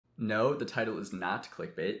No, the title is not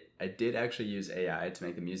clickbait. I did actually use AI to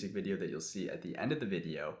make the music video that you'll see at the end of the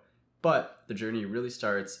video, but the journey really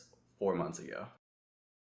starts 4 months ago.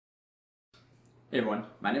 Hey everyone,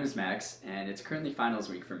 my name is Max, and it's currently finals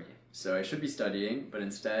week for me. So I should be studying, but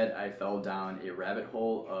instead I fell down a rabbit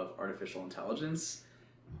hole of artificial intelligence.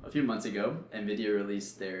 A few months ago, NVIDIA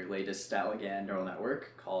released their latest StyleGAN neural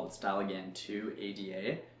network called StyleGAN 2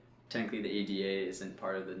 ADA. Technically the ADA isn't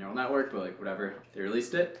part of the neural network, but like whatever, they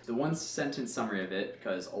released it. The one sentence summary of it,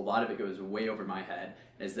 because a lot of it goes way over my head,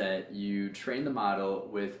 is that you train the model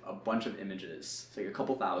with a bunch of images. It's like a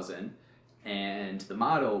couple thousand. And the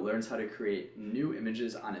model learns how to create new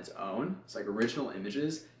images on its own. It's like original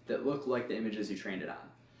images that look like the images you trained it on.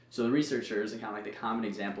 So the researchers, and kind of like the common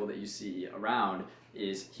example that you see around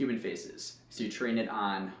is human faces. So you train it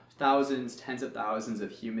on thousands, tens of thousands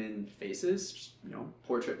of human faces, just,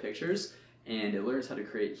 portrait pictures, and it learns how to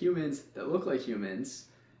create humans that look like humans,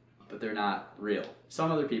 but they're not real.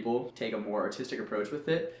 Some other people take a more artistic approach with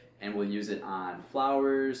it and will use it on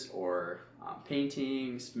flowers or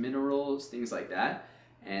paintings, minerals, things like that.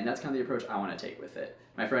 And that's kind of the approach I want to take with it.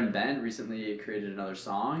 My friend Ben recently created another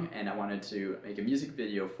song, and I wanted to make a music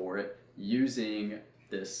video for it using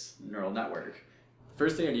this neural network.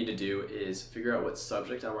 First thing I need to do is figure out what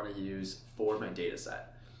subject I want to use for my data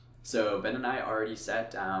set. So Ben and I already sat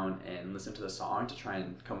down and listened to the song to try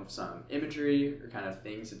and come up with some imagery or kind of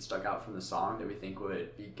things that stuck out from the song that we think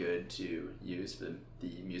would be good to use for the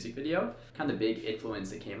music video. Kind of the big influence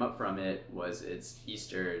that came up from it was its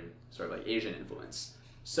Eastern, sort of like Asian influence.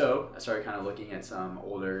 So I started kind of looking at some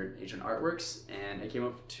older Asian artworks, and I came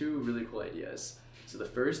up with two really cool ideas. So the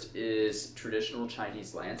first is traditional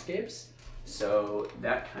Chinese landscapes. So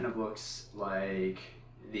that kind of looks like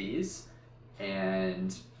these,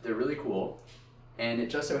 and they're really cool. And it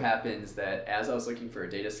just so happens that as I was looking for a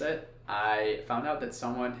data set, I found out that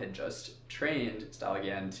someone had just trained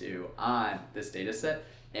StyleGAN 2 on this data set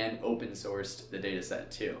and open sourced the data set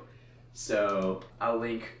too. So I'll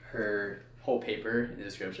link her whole paper in the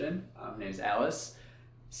description. Her name's Alice.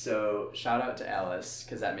 So shout out to Alice,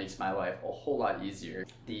 because that makes my life a whole lot easier.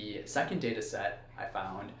 The second data set I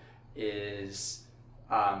found is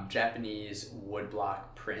Japanese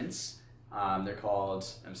woodblock prints. They're called,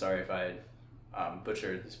 I'm sorry if I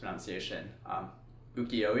butchered this pronunciation,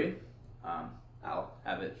 Ukiyo-e. I'll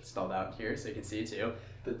have it spelled out here so you can see too.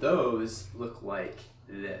 But those look like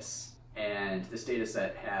this. And this data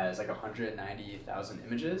set has like 190,000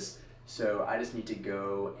 images. So I just need to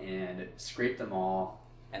go and scrape them all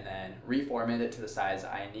and then reformat it to the size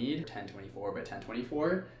I need, 1024 by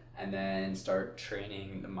 1024, and then start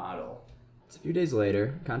training the model. It's a few days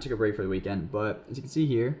later, kind of took a break for the weekend, but as you can see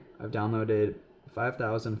here, I've downloaded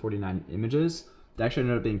 5,049 images. It actually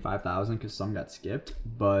ended up being 5,000 because some got skipped,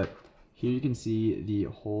 but here you can see the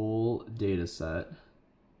whole data set.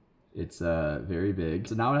 It's very big.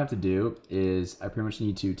 So now what I have to do is I pretty much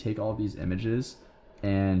need to take all of these images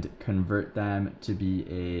and convert them to be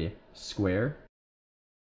a square.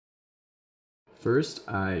 First,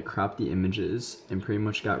 I cropped the images and pretty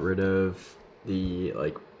much got rid of the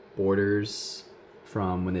borders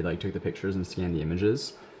from when they took the pictures and scanned the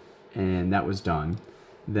images, and that was done.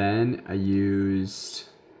 Then I used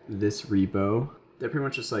this repo that pretty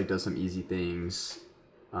much just does some easy things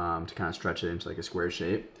to kind of stretch it into a square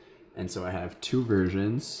shape. And so I have two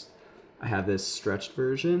versions. I have this stretched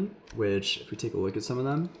version, which if we take a look at some of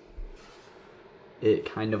them, it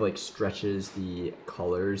kind of stretches the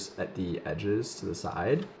colors at the edges to the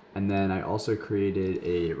side. And then I also created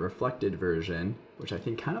a reflected version, which I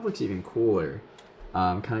think kind of looks even cooler.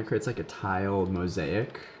 Kind of creates a tiled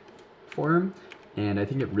mosaic form. And I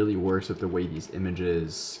think it really works with the way these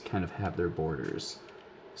images kind of have their borders.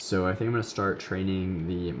 So I think I'm gonna start training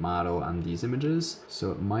the model on these images.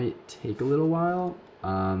 So it might take a little while,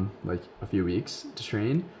 like a few weeks to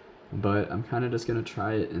train, but I'm kind of just gonna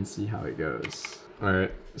try it and see how it goes. All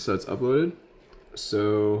right, so it's uploaded.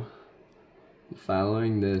 So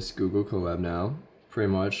following this Google Colab now,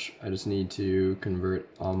 pretty much I just need to convert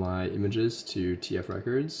all my images to TF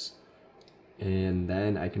records, and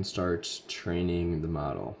then I can start training the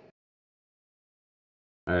model.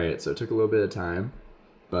 All right, so it took a little bit of time,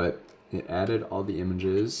 but it added all the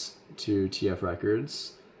images to TF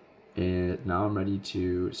records, and now I'm ready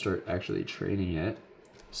to start actually training it.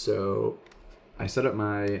 So I set up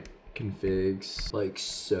my configs like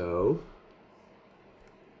so,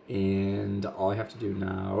 and all I have to do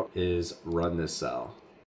now is run this cell.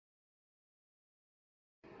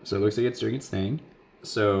 So it looks like it's doing its thing.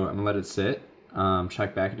 So I'm gonna let it sit,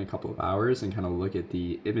 check back in a couple of hours and kind of look at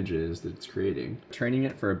the images that it's creating. Training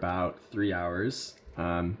it for about 3 hours.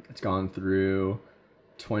 It's gone through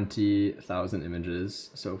 20,000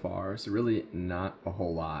 images so far, so really not a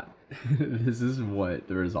whole lot. This is what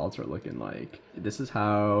the results are looking like. This is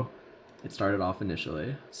how it started off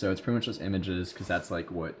initially. So it's pretty much just images because that's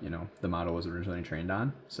like what, you know, the model was originally trained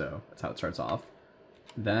on. So that's how it starts off.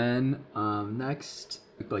 Then next,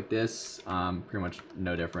 looked like this, pretty much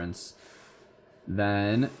no difference.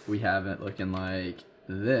 Then we have it looking like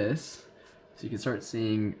this. So you can start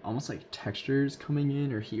seeing almost like textures coming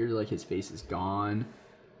in, or here like his face is gone.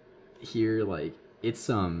 Here like it's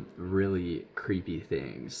some really creepy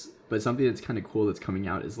things. But something that's kind of cool that's coming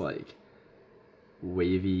out is like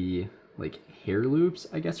wavy like hair loops,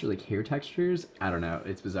 I guess, or like hair textures. I don't know,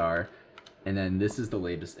 it's bizarre. And then this is the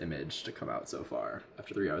latest image to come out so far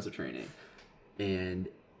after 3 hours of training. And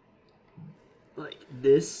like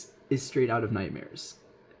this is straight out of nightmares.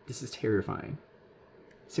 This is terrifying.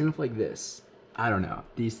 Same with like this. I don't know.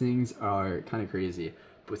 These things are kind of crazy.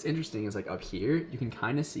 But what's interesting is like up here, you can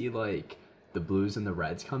kind of see like the blues and the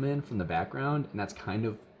reds come in from the background. And that's kind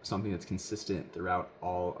of something that's consistent throughout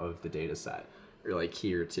all of the data set. Or like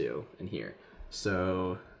here too, and here.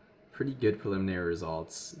 So pretty good preliminary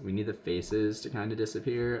results. We need the faces to kind of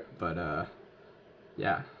disappear, but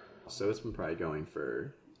yeah. So it's been probably going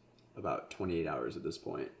for about 28 hours at this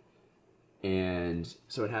point. And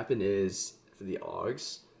so what happened is for the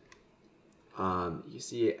AUGs, you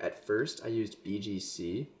see at first I used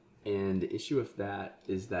BGC, and the issue with that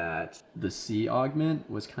is that the C augment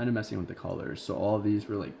was kind of messing with the colors. So all of these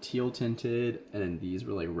were like teal tinted, and then these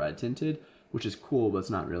were like red tinted, which is cool, but it's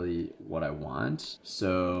not really what I want.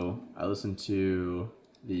 So I listened to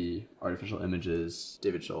the artificial images,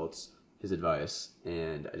 David Schultz, his advice,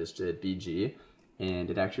 and I just did BG, and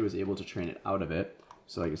it actually was able to train it out of it.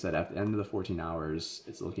 So like I said, at the end of the 14 hours,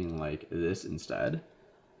 it's looking like this instead.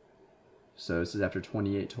 So this is after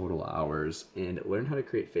 28 total hours, and it learned how to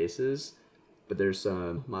create faces, but there's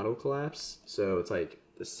some model collapse. So it's like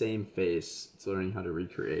the same face, it's learning how to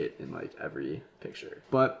recreate in like every picture.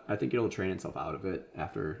 But I think it'll train itself out of it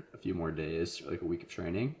after a few more days, like a week of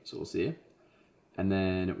training, so we'll see. And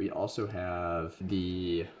then we also have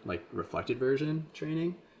the like reflected version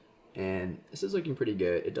training, and this is looking pretty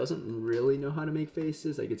good. It doesn't really know how to make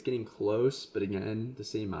faces, like it's getting close, but again, the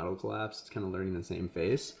same model collapse, it's kind of learning the same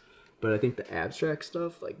face. But I think the abstract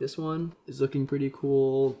stuff, like this one, is looking pretty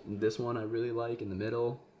cool. This one I really like in the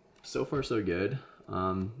middle. So far so good.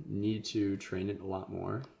 Need to train it a lot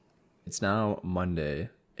more. It's now Monday,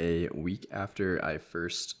 a week after I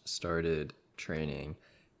first started training,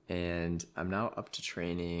 and I'm now up to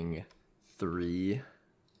training 3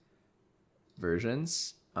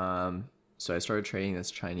 versions. So I started training this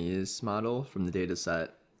Chinese model from the data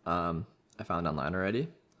set I found online already.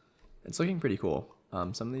 It's looking pretty cool.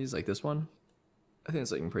 Some of these, like this one, I think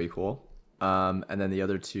it's looking pretty cool. And then the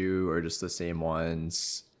other 2 are just the same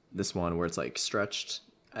ones. This one where it's like stretched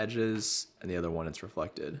edges, and the other one it's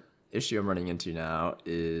reflected. Issue I'm running into now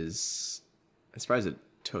is, I'm surprised it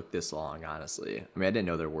took this long, honestly. I mean, I didn't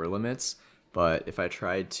know there were limits, but if I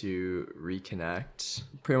tried to reconnect,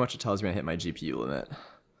 pretty much it tells me I hit my GPU limit.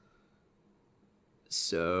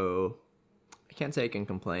 So I can't say I can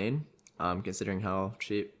complain, considering how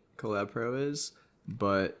cheap Collab Pro is,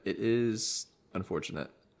 but it is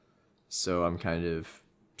unfortunate. So I'm kind of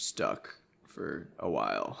stuck for a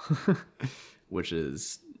while, which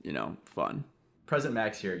is, you know, fun. Present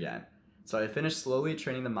Max here again. So I finished slowly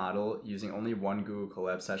training the model using only one Google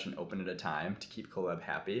Colab session open at a time to keep Colab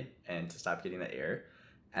happy and to stop getting the error.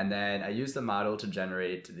 And then I used the model to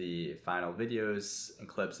generate the final videos and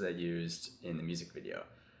clips that I used in the music video.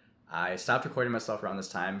 I stopped recording myself around this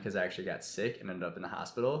time because I actually got sick and ended up in the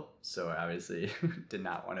hospital. So I obviously did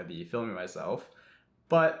not want to be filming myself.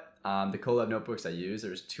 But the Colab notebooks I use,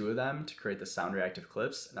 there's 2 of them to create the sound reactive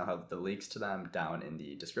clips, and I'll have the links to them down in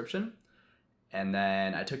the description. And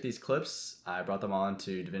then I took these clips, I brought them all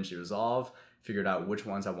into DaVinci Resolve, figured out which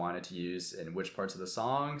ones I wanted to use in which parts of the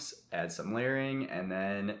songs, add some layering, and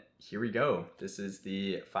then here we go. This is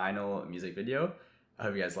the final music video. I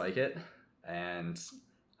hope you guys like it, and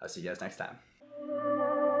I'll see you guys next time.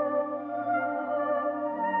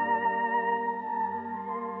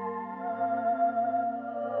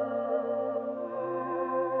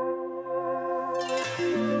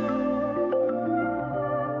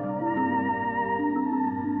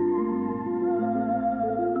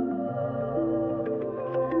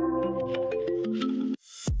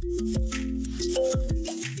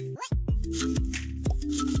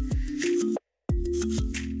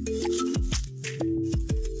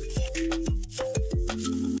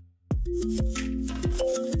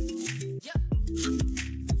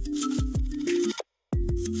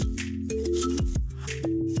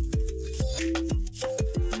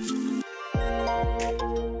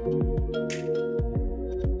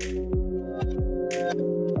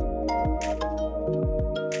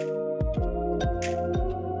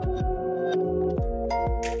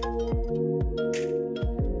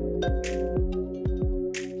 you.